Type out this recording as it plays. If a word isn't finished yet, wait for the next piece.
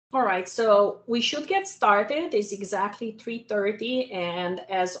right, so we should get started. It's exactly 3:30, and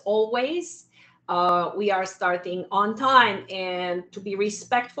as always, we are starting on time. And to be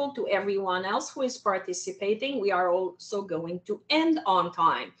respectful to everyone else who is participating, we are also going to end on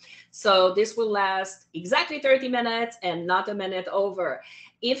time. So this will last exactly 30 minutes and not a minute over.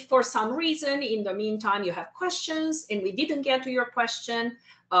 If for some reason in the meantime you have questions and we didn't get to your question,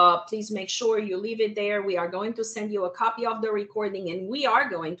 please make sure you leave it there. We are going to send you a copy of the recording, and we are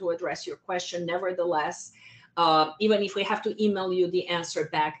going to address your question nevertheless, even if we have to email you the answer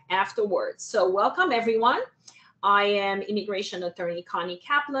back afterwards. So welcome, everyone. I am immigration attorney Connie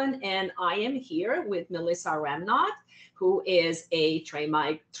Kaplan, and I am here with Melissa Ramnot, who is a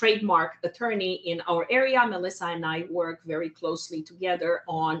trademark attorney in our area. Melissa and I work very closely together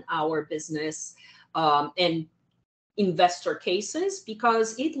on our business and investor cases, because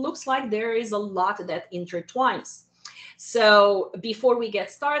it looks like there is a lot that intertwines. So before we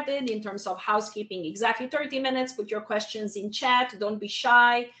get started, in terms of housekeeping, exactly 30 minutes, put your questions in chat. Don't be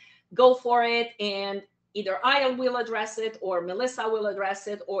shy, go for it. And either I will address it, or Melissa will address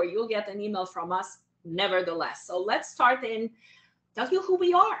it, or you'll get an email from us nevertheless. So let's start and tell you who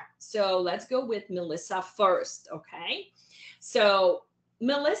we are. So let's go with Melissa first, okay? So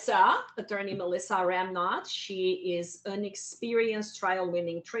Melissa, attorney Melissa Ramnot, she is an experienced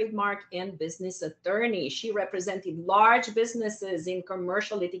trial-winning trademark and business attorney. She represented large businesses in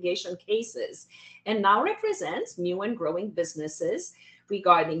commercial litigation cases and now represents new and growing businesses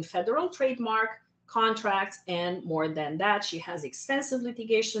regarding federal trademark contracts and more than that. She has extensive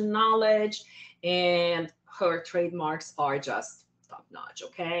litigation knowledge, and her trademarks are just top-notch,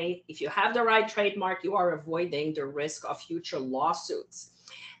 okay? If you have the right trademark, you are avoiding the risk of future lawsuits.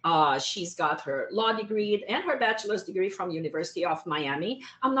 She's got her law degree and her bachelor's degree from University of Miami.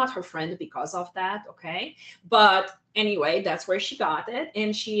 I'm not her friend because of that, okay? But anyway, that's where she got it.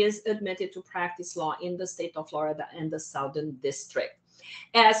 And she is admitted to practice law in the state of Florida and the Southern District.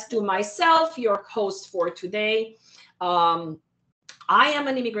 As to myself, your host for today, I am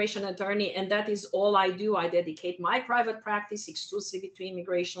an immigration attorney, and that is all I do. I dedicate my private practice exclusively to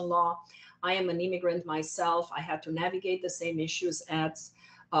immigration law. I am an immigrant myself. I had to navigate the same issues as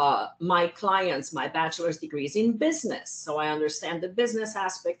my clients. My bachelor's degree is in business, so I understand the business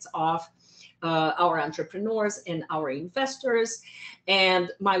aspects of our entrepreneurs and our investors. And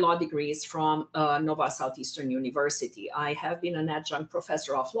my law degree is from Nova Southeastern University. I have been an adjunct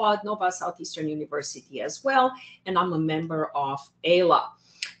professor of law at Nova Southeastern University as well, and I'm a member of AILA,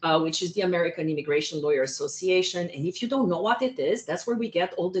 which is the American Immigration Lawyer Association. And if you don't know what it is, that's where we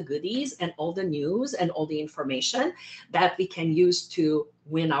get all the goodies and all the news and all the information that we can use to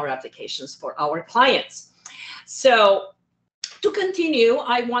win our applications for our clients. So to continue,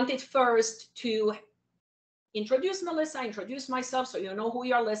 I wanted first to introduce Melissa, introduce myself, so you know who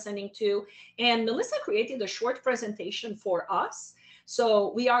you're listening to. And Melissa created a short presentation for us.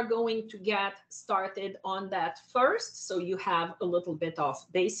 So we are going to get started on that first, so you have a little bit of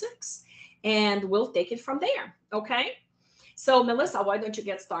basics, and we'll take it from there, okay? So Melissa, why don't you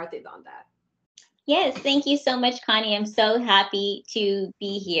get started on that? Yes, thank you so much, Connie. I'm so happy to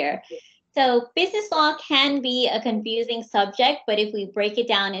be here. So business law can be a confusing subject, but if we break it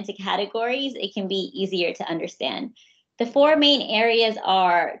down into categories, it can be easier to understand. The four main areas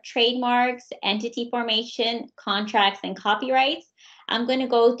are trademarks, entity formation, contracts, and copyrights. I'm going to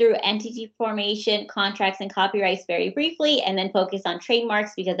go through entity formation, contracts, and copyrights very briefly, and then focus on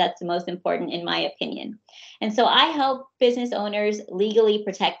trademarks because that's the most important in my opinion. And so I help business owners legally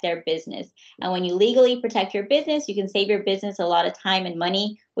protect their business. And when you legally protect your business, you can save your business a lot of time and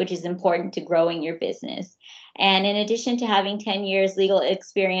money, which is important to growing your business. And in addition to having 10 years legal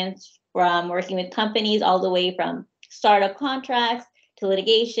experience from working with companies all the way from startup contracts to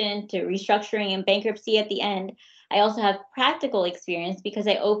litigation to restructuring and bankruptcy at the end, I also have practical experience because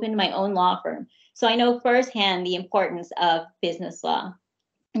I opened my own law firm. So I know firsthand the importance of business law.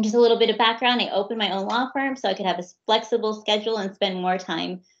 And just a little bit of background, I opened my own law firm so I could have a flexible schedule and spend more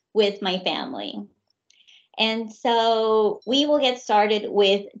time with my family. And so we will get started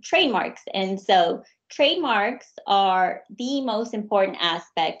with trademarks. And so trademarks are the most important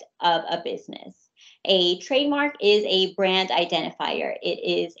aspect of a business. A trademark is a brand identifier. It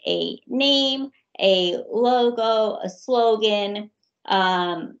is a name, a logo, a slogan,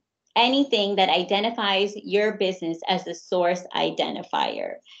 anything that identifies your business as the source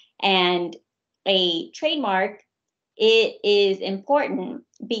identifier. And a trademark, it is important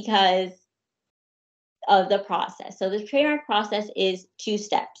because of the process. So the trademark process is 2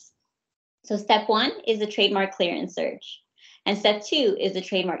 steps. So step 1 is the trademark clearance search. And step 2 is the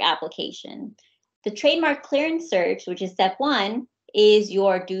trademark application. The trademark clearance search, which is step 1, is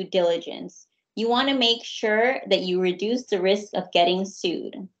your due diligence. You want to make sure that you reduce the risk of getting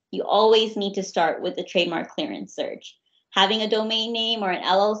sued. You always need to start with the trademark clearance search. Having a domain name or an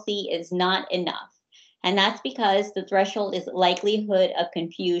LLC is not enough. And that's because the threshold is likelihood of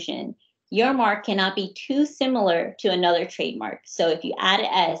confusion. Your mark cannot be too similar to another trademark. So if you add an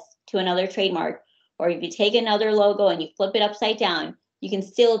S to another trademark, or if you take another logo and you flip it upside down, you can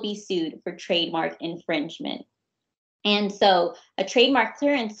still be sued for trademark infringement. And so a trademark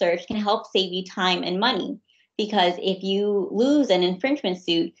clearance search can help save you time and money, because if you lose an infringement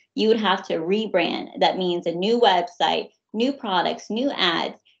suit, you would have to rebrand. That means a new website, new products, new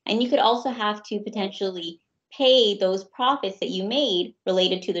ads, and you could also have to potentially pay those profits that you made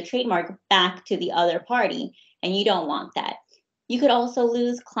related to the trademark back to the other party, and you don't want that. You could also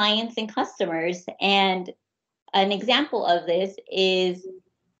lose clients and customers, and an example of this is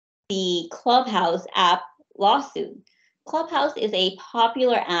the Clubhouse app lawsuit. Clubhouse is a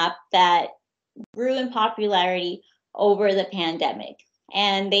popular app that grew in popularity over the pandemic,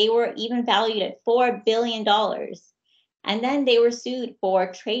 and they were even valued at $4 billion. And then they were sued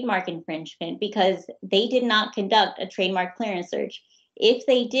for trademark infringement because they did not conduct a trademark clearance search. If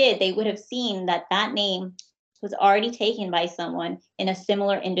they did, they would have seen that that name was already taken by someone in a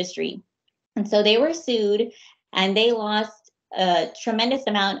similar industry. And so they were sued, and they lost a tremendous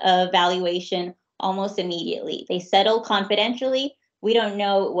amount of valuation almost immediately. They settled confidentially. We don't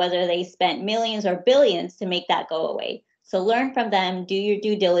know whether they spent millions or billions to make that go away. So learn from them, do your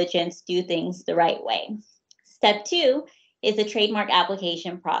due diligence, do things the right way. Step 2 is the trademark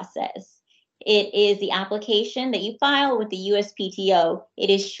application process. It is the application that you file with the USPTO. It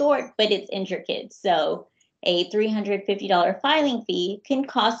is short, but it's intricate. So a $350 filing fee can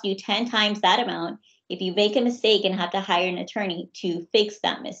cost you 10 times that amount if you make a mistake and have to hire an attorney to fix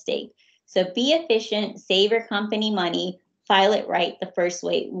that mistake. So be efficient, save your company money, file it right the first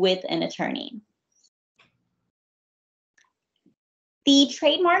way with an attorney. The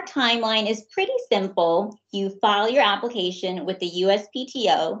trademark timeline is pretty simple. You file your application with the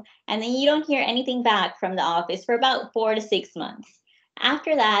USPTO, and then you don't hear anything back from the office for about 4 to 6 months.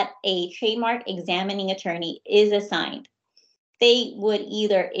 After that, a trademark examining attorney is assigned. They would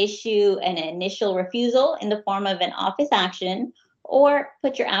either issue an initial refusal in the form of an office action or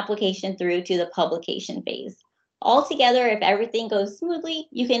put your application through to the publication phase. Altogether, if everything goes smoothly,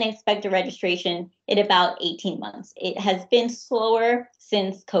 you can expect a registration in about 18 months. It has been slower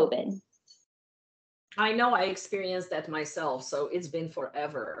since COVID. I know, I experienced that myself, so it's been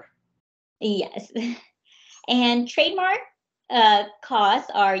forever. Yes. And trademark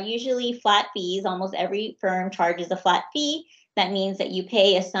costs are usually flat fees. Almost every firm charges a flat fee. That means that you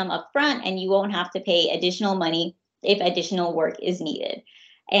pay a sum up front and you won't have to pay additional money if additional work is needed.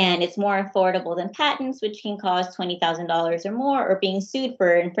 And it's more affordable than patents, which can cost $20,000 or more, or being sued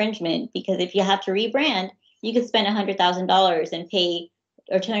for infringement, because if you have to rebrand, you could spend $100,000 and pay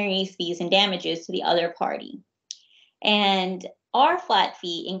attorney's fees and damages to the other party. And our flat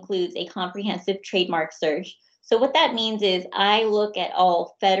fee includes a comprehensive trademark search. So what that means is I look at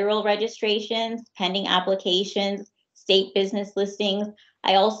all federal registrations, pending applications, state business listings.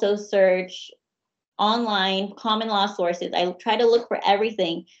 I also search online common law sources. I try to look for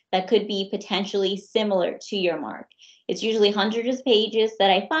everything that could be potentially similar to your mark. It's usually hundreds of pages that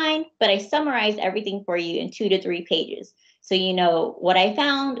I find, but I summarize everything for you in 2 to 3 pages. So you know what I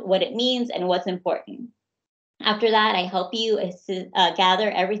found, what it means, and what's important. After that, I help you gather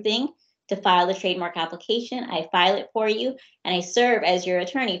everything to file the trademark application. I file it for you, and I serve as your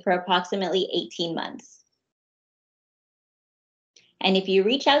attorney for approximately 18 months. And if you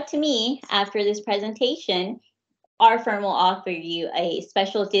reach out to me after this presentation, our firm will offer you a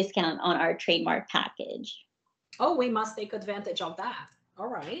special discount on our trademark package. Oh, we must take advantage of that. All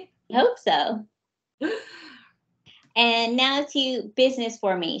right. I hope so. And now to business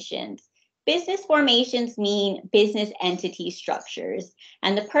formations. Business formations mean business entity structures.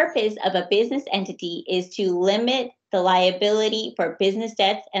 And the purpose of a business entity is to limit the liability for business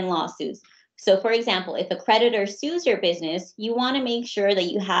debts and lawsuits. So for example, if a creditor sues your business, you want to make sure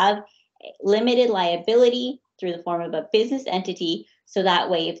that you have limited liability through the form of a business entity. So that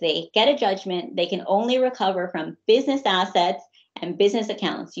way, if they get a judgment, they can only recover from business assets and business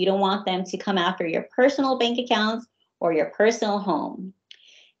accounts. You don't want them to come after your personal bank accounts or your personal home.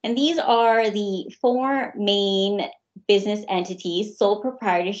 And these are the 4 main business entities: sole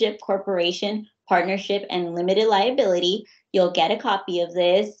proprietorship, corporation, partnership, and limited liability. You'll get a copy of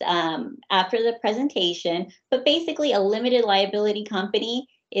this after the presentation, but basically a limited liability company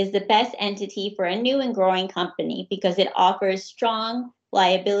is the best entity for a new and growing company because it offers strong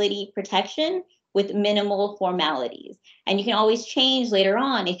liability protection with minimal formalities. And you can always change later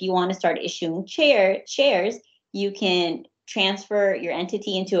on if you want to start issuing shares. You can transfer your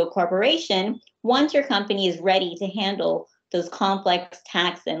entity into a corporation once your company is ready to handle those complex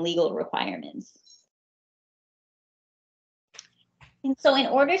tax and legal requirements. And so in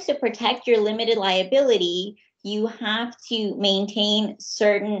order to protect your limited liability, you have to maintain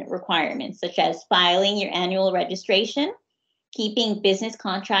certain requirements, such as filing your annual registration, keeping business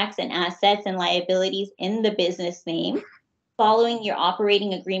contracts and assets and liabilities in the business name, following your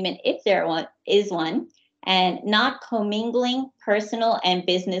operating agreement if there is one, and not commingling personal and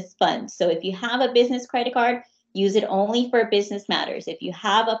business funds. So if you have a business credit card, use it only for business matters. If you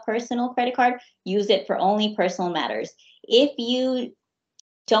have a personal credit card, use it for only personal matters. If you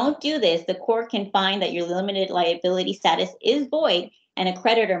don't do this, the court can find that your limited liability status is void, and a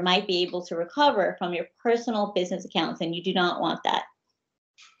creditor might be able to recover from your personal business accounts, and you do not want that.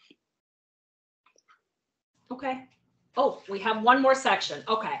 Okay. Oh, we have one more section.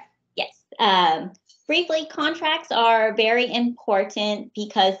 Okay. Yes. Briefly, contracts are very important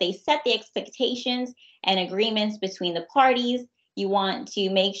because they set the expectations and agreements between the parties. You want to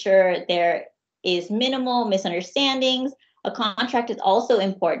make sure there is minimal misunderstandings. A contract is also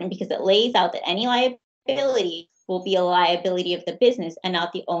important because it lays out that any liability will be a liability of the business and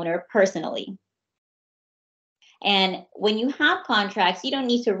not the owner personally. And when you have contracts, you don't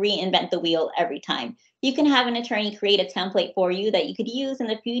need to reinvent the wheel every time. You can have an attorney create a template for you that you could use in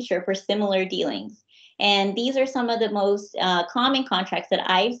the future for similar dealings. And these are some of the most common contracts that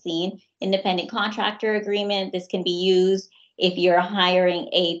I've seen. Independent contractor agreement. This can be used if you're hiring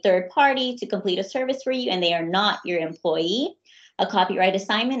a third party to complete a service for you and they are not your employee. A copyright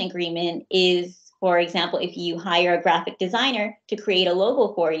assignment agreement is, for example, if you hire a graphic designer to create a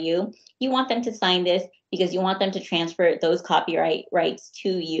logo for you, you want them to sign this because you want them to transfer those copyright rights to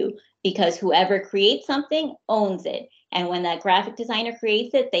you, because whoever creates something owns it. And when that graphic designer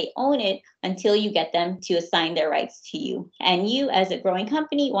creates it, they own it until you get them to assign their rights to you. And you, as a growing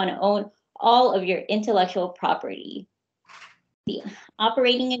company, want to own all of your intellectual property. The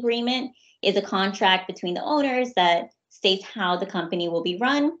operating agreement is a contract between the owners that states how the company will be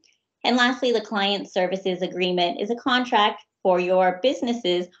run. And lastly, the client services agreement is a contract for your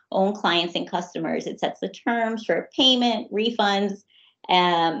business's own clients and customers. It sets the terms for payment, refunds,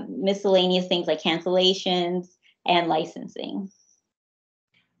 miscellaneous things like cancellations and licensing.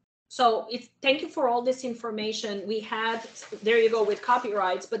 So thank you for all this information. We had, there you go with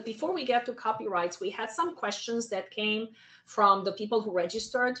copyrights, but before we get to copyrights, we had some questions that came from the people who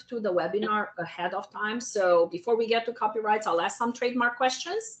registered to the webinar ahead of time. So before we get to copyrights, I'll ask some trademark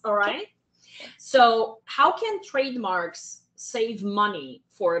questions, all right? So how can trademarks save money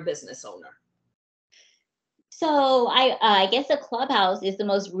for a business owner? So I guess a Clubhouse is the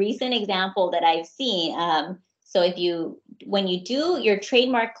most recent example that I've seen. So when you do your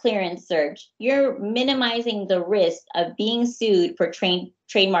trademark clearance search, you're minimizing the risk of being sued for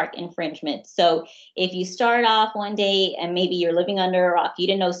trademark infringement. So if you start off one day and maybe you're living under a rock, you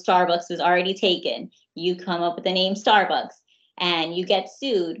didn't know Starbucks was already taken, you come up with the name Starbucks and you get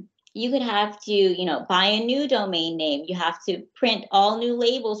sued, you could have to, buy a new domain name. You have to print all new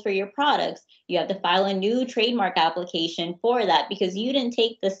labels for your products. You have to file a new trademark application for that because you didn't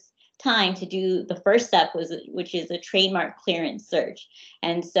take this time to do the first step, which is a trademark clearance search.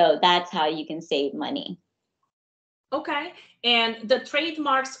 And so that's how you can save money. Okay. And the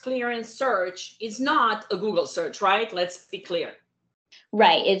trademarks clearance search is not a Google search, right? Let's be clear.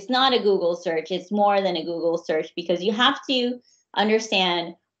 Right. It's not a Google search. It's more than a Google search because you have to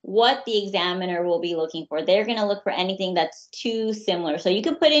understand what the examiner will be looking for. They're going to look for anything that's too similar. So you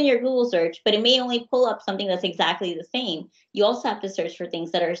can put in your Google search, but it may only pull up something that's exactly the same. You also have to search for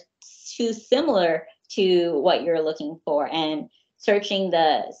things that are too similar to what you're looking for. And searching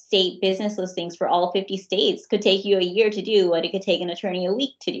the state business listings for all 50 states could take you a year to do what it could take an attorney a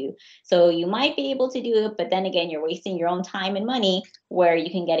week to do. So you might be able to do it, but then again, you're wasting your own time and money where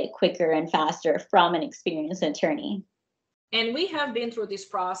you can get it quicker and faster from an experienced attorney. And we have been through this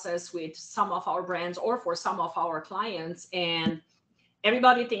process with some of our brands or for some of our clients, and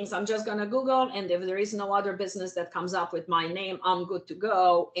everybody thinks I'm just going to Google, and if there is no other business that comes up with my name, I'm good to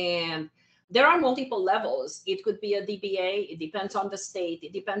go. And there are multiple levels. It could be a DBA. It depends on the state.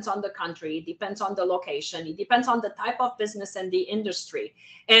 It depends on the country. It depends on the location. It depends on the type of business and the industry.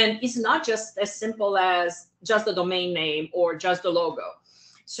 And it's not just as simple as just the domain name or just the logo.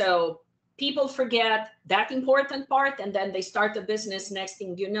 So people forget that important part, and then they start a business. Next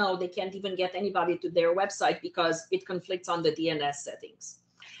thing you know, they can't even get anybody to their website because it conflicts on the DNS settings,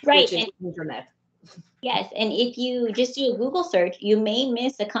 right? Which is internet. Yes, and if you just do a Google search, you may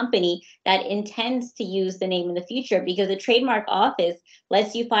miss a company that intends to use the name in the future because the trademark office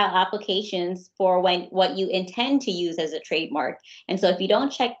lets you file applications for when what you intend to use as a trademark. And so if you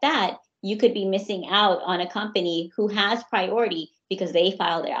don't check that, you could be missing out on a company who has priority because they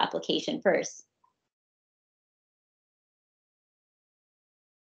filed their application first.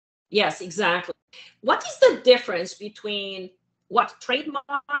 Yes, exactly. What is the difference between what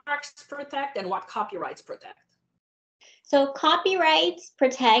trademarks protect and what copyrights protect? So copyrights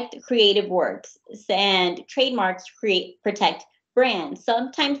protect creative works and trademarks protect brands.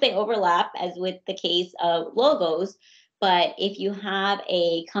 Sometimes they overlap, as with the case of logos, but if you have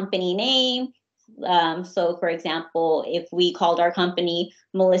a company name, so for example, if we called our company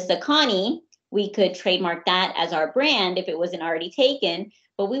Melissa Connie, we could trademark that as our brand if it wasn't already taken,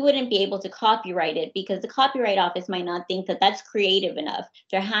 but we wouldn't be able to copyright it because the copyright office might not think that that's creative enough.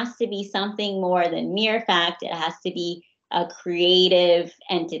 There has to be something more than mere fact. It has to be a creative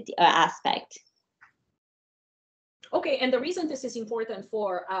entity aspect. Okay, and the reason this is important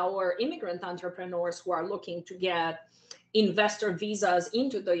for our immigrant entrepreneurs who are looking to get investor visas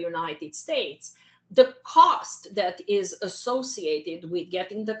into the United States, the cost that is associated with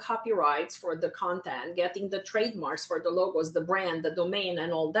getting the copyrights for the content, getting the trademarks for the logos, the brand, the domain,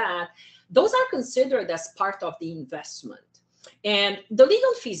 and all that, those are considered as part of the investment. And the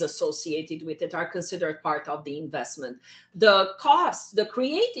legal fees associated with it are considered part of the investment. The costs, the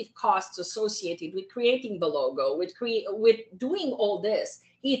creative costs associated with creating the logo, with doing all this,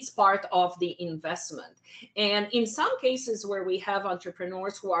 it's part of the investment. And in some cases where we have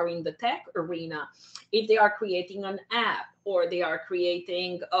entrepreneurs who are in the tech arena, if they are creating an app or they are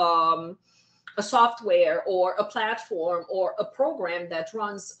creating a software or a platform or a program that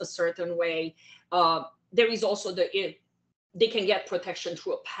runs a certain way, there is also they can get protection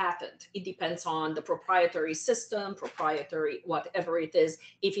through a patent. It depends on the proprietary system, proprietary whatever it is,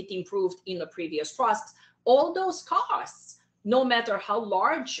 if it improved in the previous trusts. All those costs, no matter how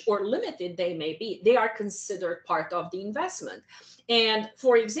large or limited they may be, they are considered part of the investment. And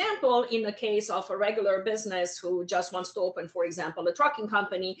for example, in the case of a regular business who just wants to open, for example, a trucking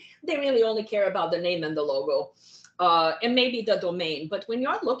company, they really only care about the name and the logo, and maybe the domain. But when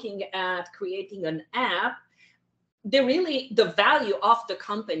you're looking at creating an app, the value of the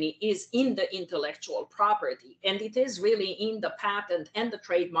company is in the intellectual property, and it is really in the patent and the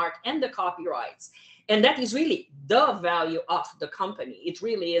trademark and the copyrights. And that is really the value of the company. It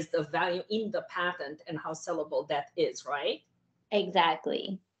really is the value in the patent and how sellable that is, right?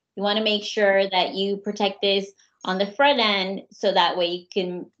 Exactly. You want to make sure that you protect this on the front end so that way you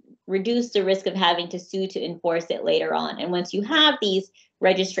can reduce the risk of having to sue to enforce it later on. And once you have these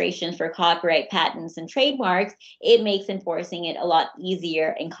registrations for copyright, patents, and trademarks, it makes enforcing it a lot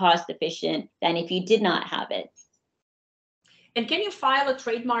easier and cost efficient than if you did not have it. And can you file a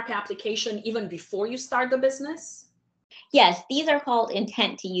trademark application even before you start the business? Yes, these are called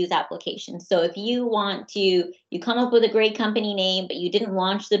intent to use applications. So if you come up with a great company name, but you didn't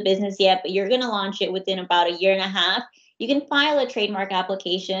launch the business yet, but you're going to launch it within about a year and a half, you can file a trademark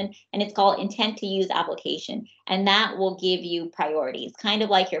application, and it's called intent to use application. And that will give you priority. It's kind of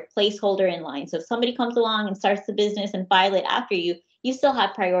like your placeholder in line. So if somebody comes along and starts the business and file it after you, you still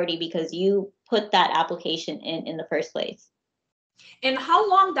have priority because you put that application in the first place. And how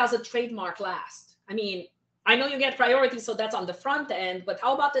long does a trademark last? I mean, I know you get priority, so that's on the front end, but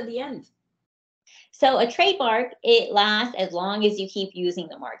how about at the end? So a trademark, it lasts as long as you keep using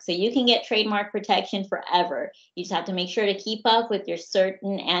the mark. So you can get trademark protection forever. You just have to make sure to keep up with your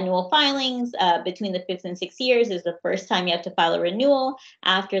certain annual filings. Between the 5th and 6th years is the first time you have to file a renewal.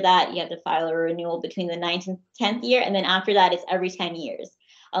 After that, you have to file a renewal between the 9th and 10th year. And then after that, it's every 10 years.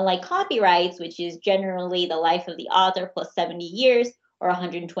 Unlike copyrights, which is generally the life of the author plus 70 years or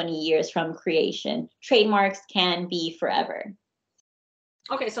 120 years from creation, trademarks can be forever.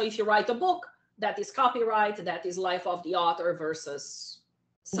 Okay, so if you write a book, that is copyright, that is life of the author versus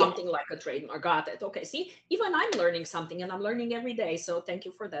something like a trademark. Got it. Okay, see, even I'm learning something, and I'm learning every day. So thank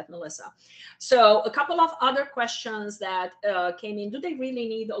you for that, Melissa. So a couple of other questions that came in. Do they really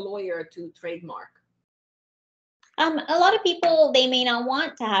need a lawyer to trademark? A lot of people, they may not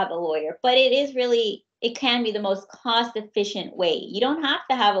want to have a lawyer, but it can be the most cost efficient way. You don't have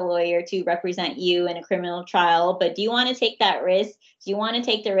to have a lawyer to represent you in a criminal trial, but do you want to take that risk? Do you want to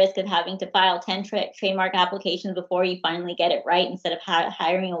take the risk of having to file 10 trademark applications before you finally get it right instead of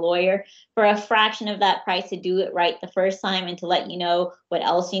hiring a lawyer for a fraction of that price to do it right the first time and to let you know what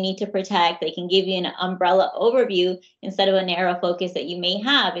else you need to protect? They can give you an umbrella overview instead of a narrow focus that you may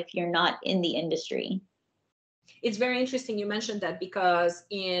have if you're not in the industry. It's very interesting you mentioned that, because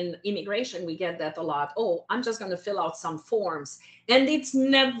in immigration, we get that a lot. Oh, I'm just going to fill out some forms. And it's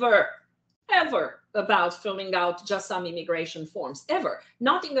never, ever about filling out just some immigration forms, ever.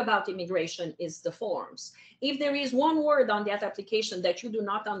 Nothing about immigration is the forms. If there is one word on that application that you do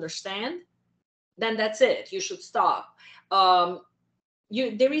not understand, then that's it. You should stop.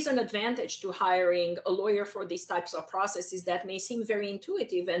 There is an advantage to hiring a lawyer for these types of processes that may seem very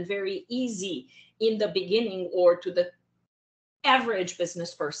intuitive and very easy in the beginning, or to the average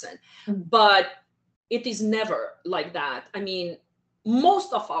business person. But it is never like that. I mean,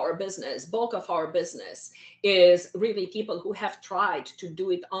 most of our business, bulk of our business, is really people who have tried to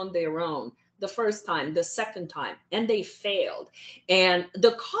do it on their own the first time, the second time, and they failed. And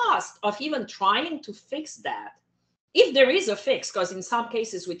the cost of even trying to fix that, if there is a fix, because in some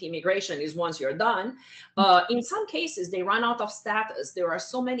cases with immigration is once you're done, in some cases they run out of status. There are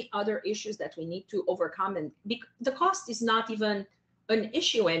so many other issues that we need to overcome, and the cost is not even an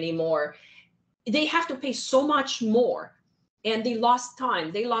issue anymore. They have to pay so much more, and they lost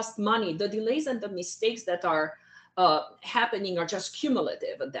time, they lost money. The delays and the mistakes that are happening are just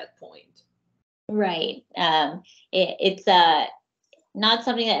cumulative at that point. Right. It's not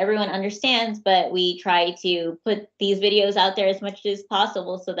something that everyone understands, but we try to put these videos out there as much as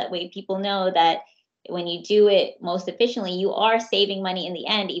possible, so that way people know that when you do it most efficiently, you are saving money in the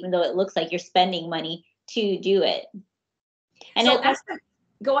end, even though it looks like you're spending money to do it. And so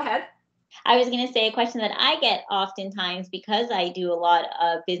go ahead. I was going to say, a question that I get oftentimes, because I do a lot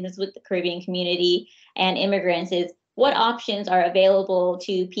of business with the Caribbean community and immigrants, is what options are available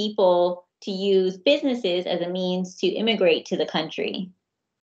to people to use businesses as a means to immigrate to the country?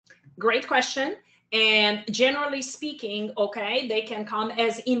 Great question. And generally speaking, okay, they can come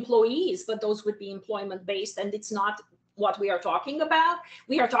as employees, but those would be employment based, and it's not what we are talking about.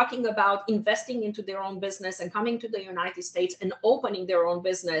 We are talking about investing into their own business and coming to the United States and opening their own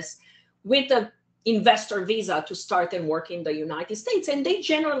business with an investor visa to start and work in the United States. And they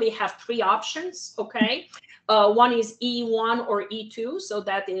generally have three options, okay? One is E1 or E2, so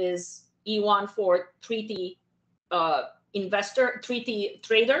that is E1 for treaty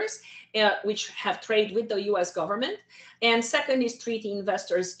traders, which have trade with the US government. And second is treaty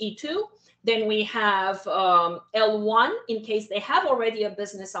investors, E2. Then we have L1 in case they have already a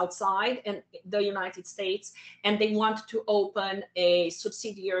business outside in the United States and they want to open a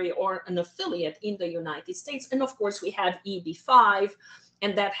subsidiary or an affiliate in the United States. And of course, we have EB5,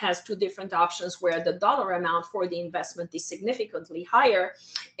 and that has two different options where the dollar amount for the investment is significantly higher,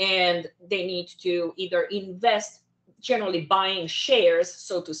 and they need to either invest, generally buying shares,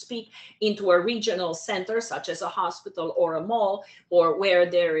 so to speak, into a regional center such as a hospital or a mall, or where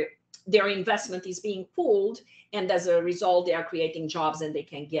their investment is being pooled, and as a result they are creating jobs and they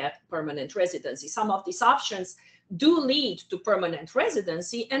can get permanent residency. Some of these options do lead to permanent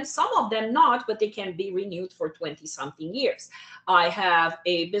residency, and some of them not, but they can be renewed for 20-something years. I have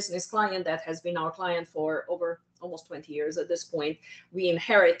a business client that has been our client for over almost 20 years at this point. We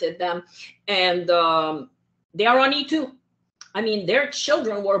inherited them, and they are on E2. I mean, their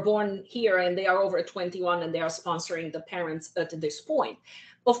children were born here and they are over 21, and they are sponsoring the parents at this point.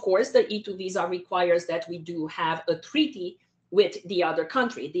 Of course, the E2 visa requires that we do have a treaty with the other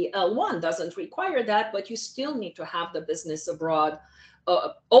country. The L1 doesn't require that, but you still need to have the business abroad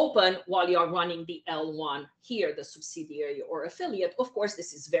open while you are running the L1 here, the subsidiary or affiliate. Of course,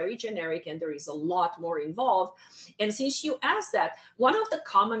 this is very generic and there is a lot more involved. And since you asked that, one of the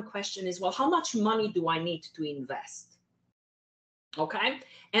common questions is, well, how much money do I need to invest? Okay,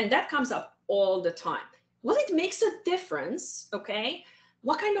 and that comes up all the time. Well, it makes a difference, okay,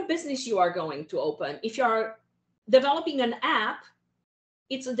 what kind of business you are going to open. If you're developing an app,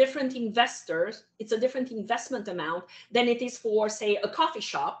 it's a different investment amount than it is for, say, a coffee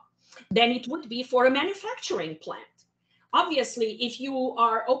shop, than it would be for a manufacturing plant. Obviously, if you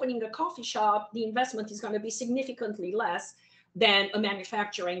are opening a coffee shop, the investment is going to be significantly less than a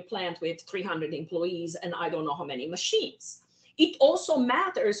manufacturing plant with 300 employees and I don't know how many machines. It also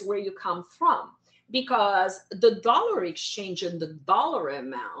matters where you come from, because the dollar exchange and the dollar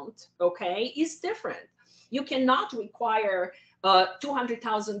amount, okay, is different. You cannot require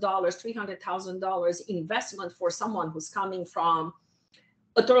 $200,000, $300,000 investment for someone who's coming from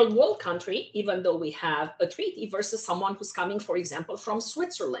a third world country, even though we have a treaty, versus someone who's coming, for example, from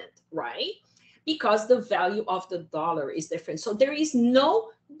Switzerland, right? Because the value of the dollar is different. So there is no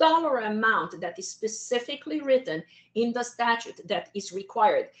dollar amount that is specifically written in the statute that is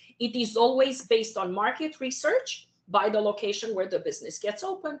required. It is always based on market research by the location where the business gets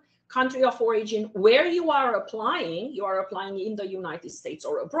open, country of origin, where you are applying in the United States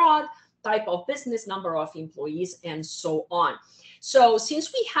or abroad, type of business, number of employees, and so on. So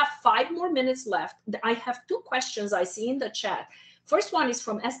since we have 5 more minutes left, I have 2 questions I see in the chat. First one is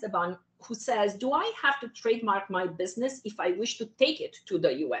from Esteban, who says, do I have to trademark my business if I wish to take it to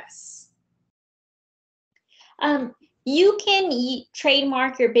the US? You can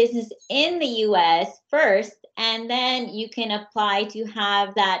trademark your business in the US first, and then you can apply to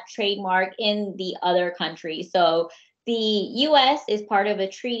have that trademark in the other countries. So the US is part of a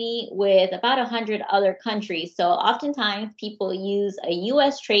treaty with about 100 other countries. So oftentimes people use a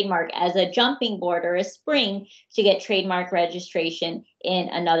US trademark as a jumping board or a spring to get trademark registration in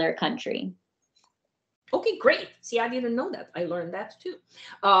another country. Okay, great. See, I didn't know that. I learned that too,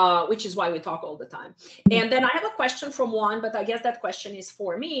 which is why we talk all the time. And then I have a question from Juan, but I guess that question is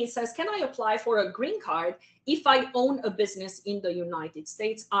for me. It says, can I apply for a green card if I own a business in the United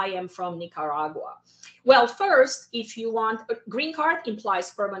States? I am from Nicaragua. Well, first, if you want, a green card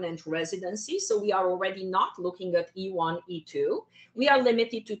implies permanent residency. So we are already not looking at E1, E2. We are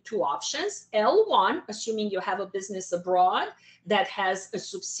limited to 2 options. L1, assuming you have a business abroad that has a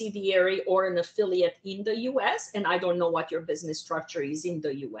subsidiary or an affiliate in the US, and I don't know what your business structure is in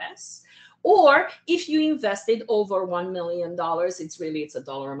the US. Or if you invested over $1 million, it's a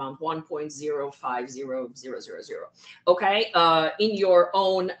dollar amount, 1.050000, okay, in your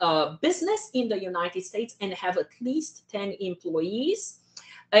own business in the United States and have at least 10 employees,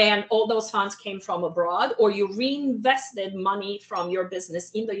 and all those funds came from abroad, or you reinvested money from your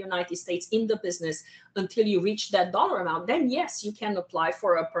business in the United States in the business until you reach that dollar amount, then yes, you can apply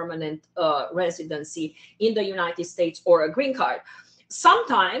for a permanent residency in the United States or a green card.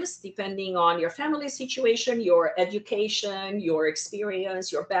 Sometimes, depending on your family situation, your education, your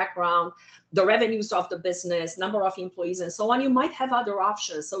experience, your background, the revenues of the business, number of employees, and so on, you might have other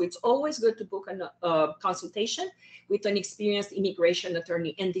options. So it's always good to book a consultation with an experienced immigration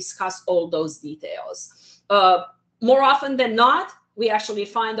attorney and discuss all those details. More often than not, we actually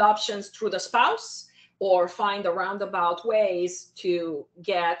find options through the spouse or find a roundabout ways to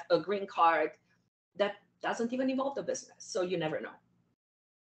get a green card that doesn't even involve the business. So you never know.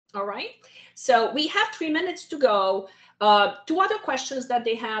 All right. So we have 3 minutes to go. 2 other questions that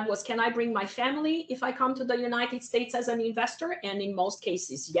they had was, can I bring my family if I come to the United States as an investor? And in most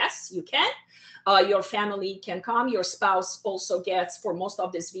cases, yes, you can. Your family can come. Your spouse also gets, for most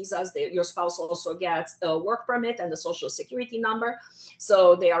of these visas, your spouse also gets a work permit and a social security number.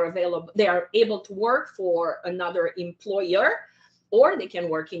 So they are able to work for another employer, or they can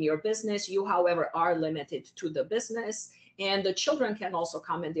work in your business. You, however, are limited to the business. And the children can also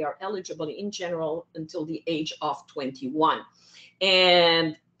come, and they are eligible in general until the age of 21.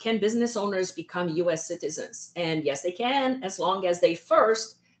 And can business owners become US citizens? And yes, they can, as long as they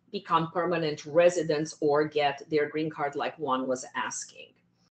first become permanent residents or get their green card like Juan was asking.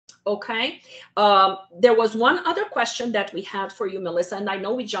 Okay. There was one other question that we had for you, Melissa, and I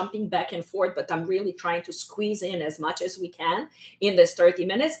know we're jumping back and forth, but I'm really trying to squeeze in as much as we can in this 30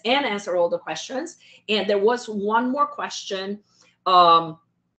 minutes and answer all the questions. And there was one more question. Do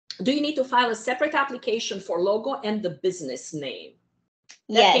you need to file a separate application for logo and the business name?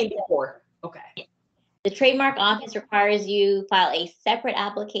 That came before. Okay. The trademark office requires you file a separate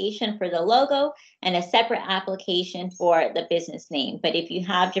application for the logo and a separate application for the business name. But if you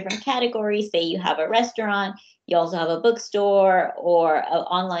have different categories, say you have a restaurant, you also have a bookstore or an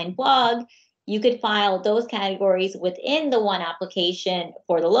online blog, you could file those categories within the one application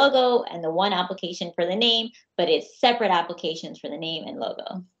for the logo and the one application for the name, but it's separate applications for the name and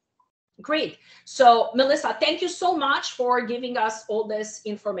logo. Great. So, Melissa, thank you so much for giving us all this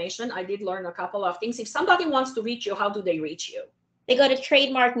information. I did learn a couple of things. If somebody wants to reach you, how do they reach you? They go to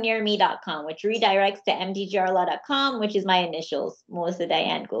trademarknearme.com, which redirects to mdgrlaw.com, which is my initials, Melissa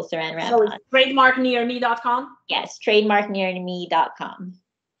Diane Gulsaran Ramon. So it's trademarknearme.com? Yes, trademarknearme.com.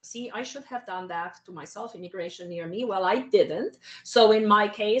 See, I should have done that to myself, immigration near me. Well, I didn't. So in my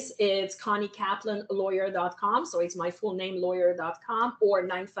case, it's ConnieKaplanLawyer.com. So it's my full name, lawyer.com, or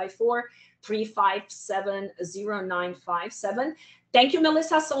 954-357-0957. Thank you,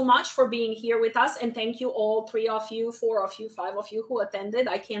 Melissa, so much for being here with us. And thank you all, 3 of you, 4 of you, 5 of you who attended.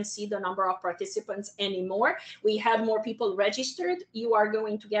 I can't see the number of participants anymore. We have more people registered. You are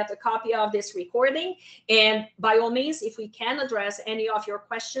going to get a copy of this recording. And by all means, if we can address any of your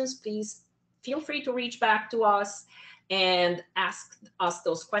questions, please feel free to reach back to us and ask us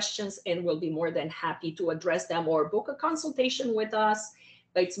those questions, and we'll be more than happy to address them or book a consultation with us.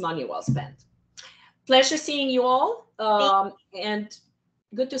 It's money well spent. Pleasure seeing you all. And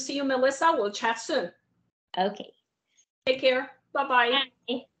good to see you, Melissa. We'll chat soon. Okay. Take care. Bye-bye.